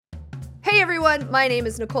Hey everyone, my name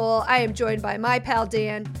is Nicole. I am joined by my pal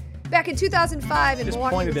Dan. Back in 2005 in Just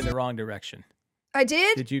Milwaukee. pointed in the wrong direction. I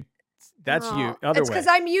did? Did you? That's you. Other it's way. because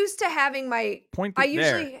I'm used to having my. Point I it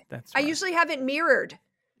usually. there. That's I right. usually have it mirrored.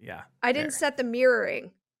 Yeah. I didn't set the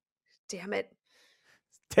mirroring. Damn it.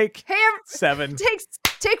 Take 7.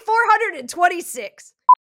 Take 426.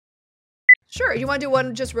 Sure. You want to do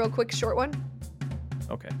one just real quick, short one?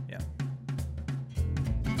 Okay. Yeah.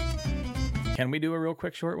 Can we do a real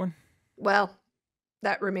quick short one? Well,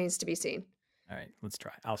 that remains to be seen. All right. Let's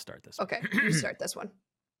try. I'll start this. Okay. You start this one.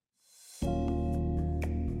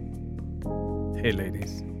 Hey,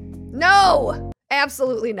 ladies. No,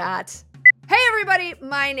 absolutely not. Hey, everybody.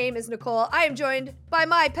 My name is Nicole. I am joined by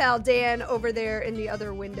my pal Dan over there in the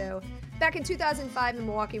other window. Back in 2005 in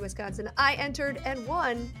Milwaukee, Wisconsin, I entered and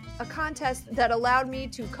won a contest that allowed me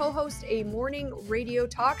to co-host a morning radio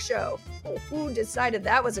talk show. Oh, who decided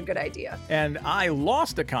that was a good idea? And I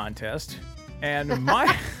lost a contest, and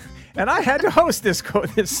and I had to host this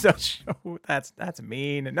show. That's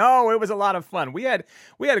mean. No, it was a lot of fun. We had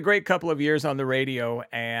a great couple of years on the radio,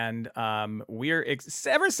 and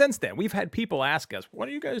ever since then we've had people ask us, "Why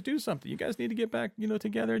don't you guys do something? You guys need to get back,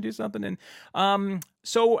 together and do something." And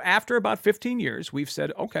so after about 15 years, we've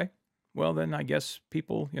said, "Okay, well then I guess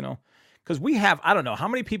people, because we have, I don't know, how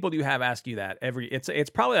many people do you have ask you that it's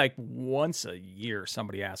probably like once a year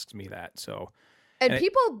somebody asks me that." So. And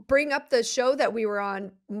people bring up the show that we were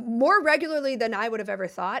on more regularly than I would have ever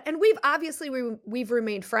thought. And we've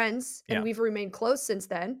remained friends and we've remained close since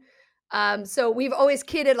then. So we've always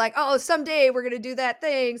kidded like, oh, someday we're going to do that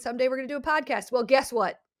thing. Someday we're going to do a podcast. Well, guess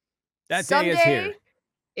what? That day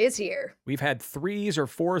is here. We've had 3s or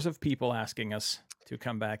 4s of people asking us to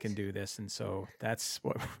come back and do this. And so that's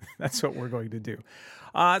what we're going to do.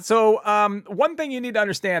 So one thing you need to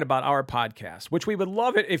understand about our podcast, which we would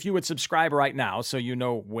love it if you would subscribe right now so you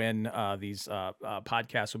know when these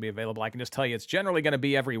podcasts will be available. I can just tell you it's generally going to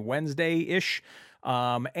be every Wednesday-ish.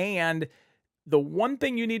 And the one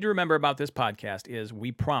thing you need to remember about this podcast is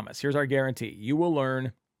we promise, here's our guarantee, you will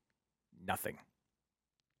learn nothing.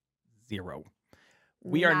 0.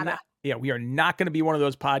 We are not going to be one of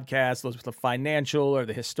those podcasts, those with the financial or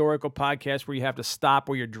the historical podcasts where you have to stop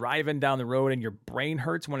where you're driving down the road and your brain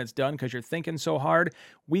hurts when it's done because you're thinking so hard.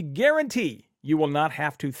 We guarantee you will not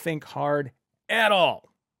have to think hard at all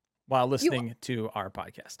while listening to our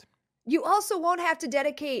podcast. You also won't have to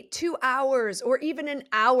dedicate 2 hours or even an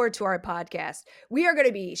hour to our podcast. We are going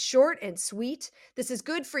to be short and sweet. This is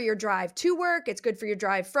good for your drive to work. It's good for your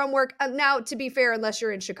drive from work. Now, to be fair, unless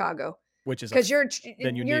you're in Chicago. Which is because your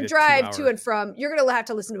drive to and from, you're going to have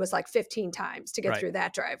to listen to us like 15 times to get through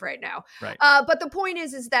that drive right now. Right. But the point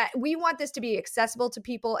is that we want this to be accessible to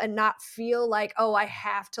people and not feel like, oh, I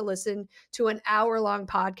have to listen to an hour-long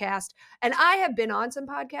podcast. And I have been on some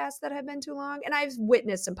podcasts that have been too long, and I've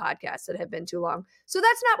witnessed some podcasts that have been too long. So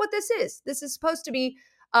that's not what this is. This is supposed to be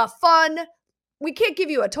fun. We can't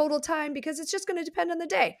give you a total time because it's just going to depend on the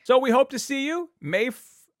day. So we hope to see you May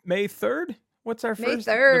 3rd. What's our May first?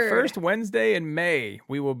 3rd. The first Wednesday in May,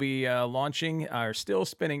 we will be launching our Still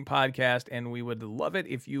Spinning podcast, and we would love it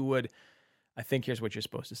if you would, I think here's what you're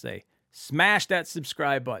supposed to say, smash that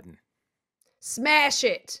subscribe button. Smash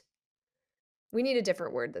it. We need a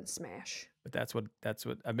different word than smash. But that's what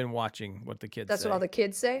I've been watching what the kids say. That's what all the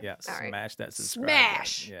kids say? Yeah, all smash right. that subscribe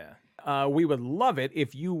Smash. button. Yeah. We would love it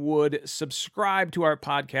if you would subscribe to our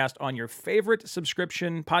podcast on your favorite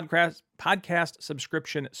podcast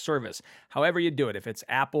subscription service. However you do it, if it's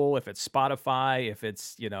Apple, if it's Spotify, if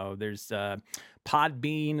it's, there's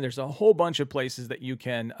Podbean, there's a whole bunch of places that you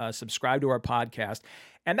can subscribe to our podcast.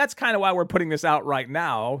 And that's kind of why we're putting this out right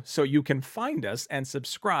now, so you can find us and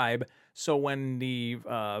subscribe. So when the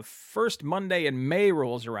first Wednesday in May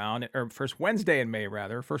rolls around,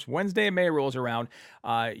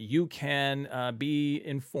 you can be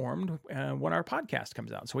informed when our podcast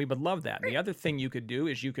comes out. So we would love that. And the other thing you could do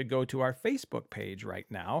is you could go to our Facebook page right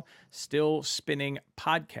now, Still Spinning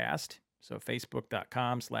Podcast. So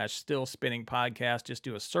facebook.com/Still Spinning Podcast. Just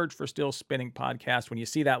do a search for Still Spinning Podcast. When you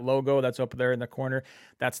see that logo that's up there in the corner,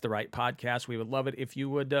 that's the right podcast. We would love it if you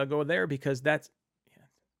would go there because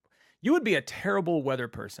you would be a terrible weather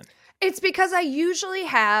person. It's because I usually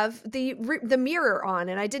have the mirror on,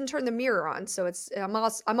 and I didn't turn the mirror on, so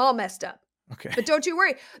I'm all messed up. Okay. But don't you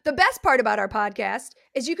worry. The best part about our podcast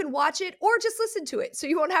is you can watch it or just listen to it, so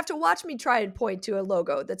you won't have to watch me try and point to a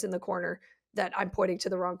logo that's in the corner that I'm pointing to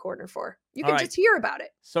the wrong corner for. You can just hear about it.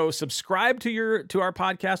 So subscribe to our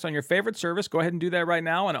podcast on your favorite service. Go ahead and do that right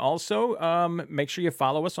now. And also make sure you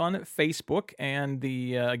follow us on Facebook. And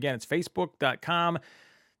again, it's facebook.com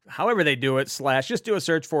however they do it, just do a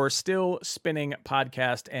search for Still Spinning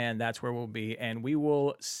Podcast, and that's where we'll be. And we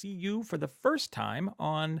will see you for the first time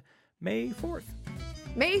on May 4th.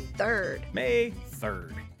 May 3rd. May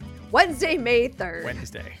 3rd. Wednesday, May 3rd.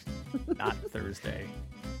 Wednesday, not Thursday.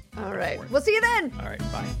 All right. We'll see you then. All right.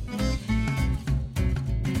 Bye.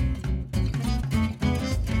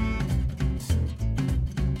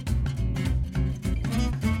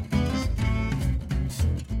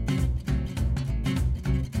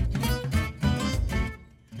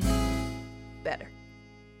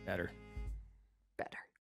 Better.